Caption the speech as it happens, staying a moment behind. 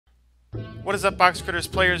What is up, Box Critters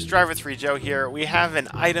players? Driver3 Joe here. We have an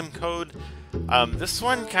item code. This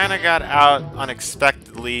one kind of got out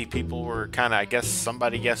unexpectedly. People were kind of, I guess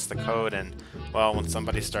somebody guessed the code, and well, when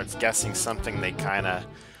somebody starts guessing something, they kind of,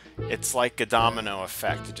 it's like a domino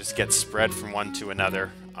effect. It just gets spread from one to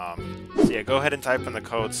another. So yeah, go ahead and type in the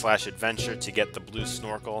code /adventure to get the blue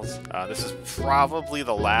snorkels. This is probably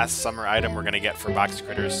the last summer item we're going to get for Box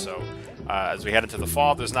Critters, so as we head into the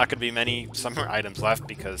fall, there's not going to be many summer items left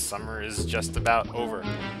because summer is just about over.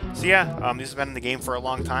 So yeah, these have been in the game for a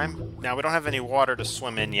long time. Now, we don't have any water to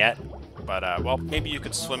swim in yet, but well, maybe you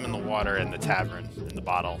could swim in the water in the tavern, in the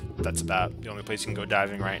bottle. That's about the only place you can go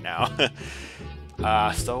diving right now.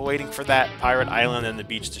 Still waiting for that pirate island and the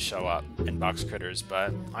beach to show up in Box Critters,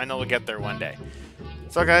 but I know we'll get there one day.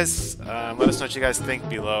 So guys, let us know what you guys think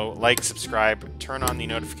below. Like, subscribe, turn on the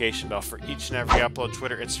notification bell for each and every upload.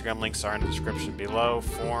 Twitter, Instagram links are in the description below.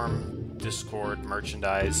 Forum, Discord,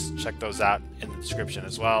 merchandise, check those out in the description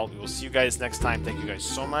as well. We will see you guys next time. Thank you guys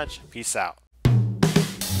so much. Peace out.